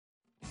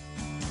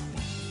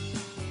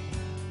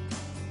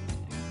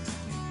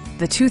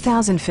the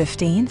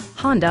 2015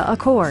 Honda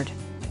Accord.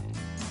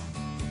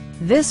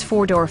 This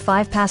four-door,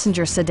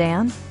 five-passenger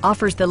sedan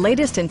offers the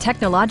latest in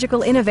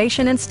technological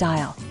innovation and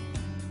style.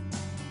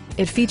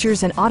 It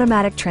features an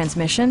automatic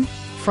transmission,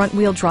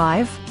 front-wheel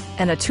drive,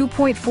 and a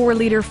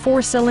 2.4-liter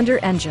four-cylinder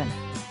engine.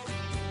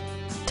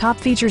 Top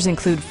features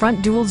include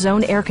front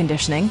dual-zone air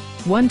conditioning,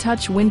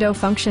 one-touch window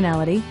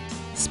functionality,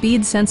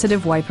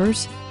 speed-sensitive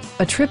wipers,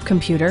 a trip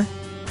computer,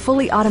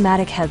 fully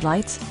automatic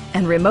headlights,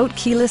 and remote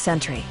keyless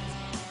entry.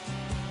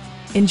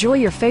 Enjoy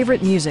your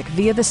favorite music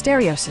via the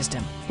stereo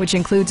system, which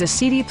includes a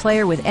CD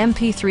player with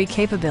MP3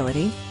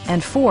 capability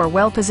and 4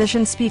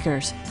 well-positioned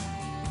speakers.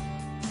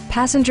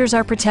 Passengers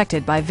are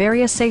protected by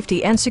various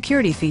safety and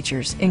security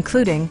features,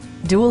 including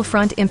dual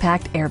front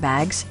impact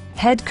airbags,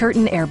 head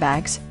curtain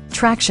airbags,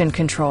 traction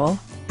control,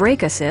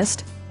 brake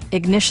assist,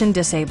 ignition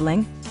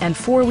disabling, and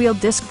four-wheel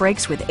disc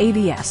brakes with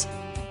ABS.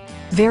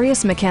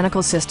 Various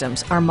mechanical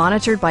systems are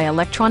monitored by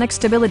electronic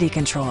stability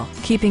control,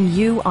 keeping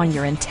you on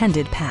your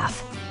intended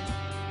path.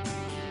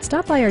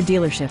 Stop by our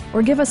dealership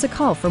or give us a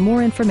call for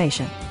more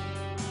information.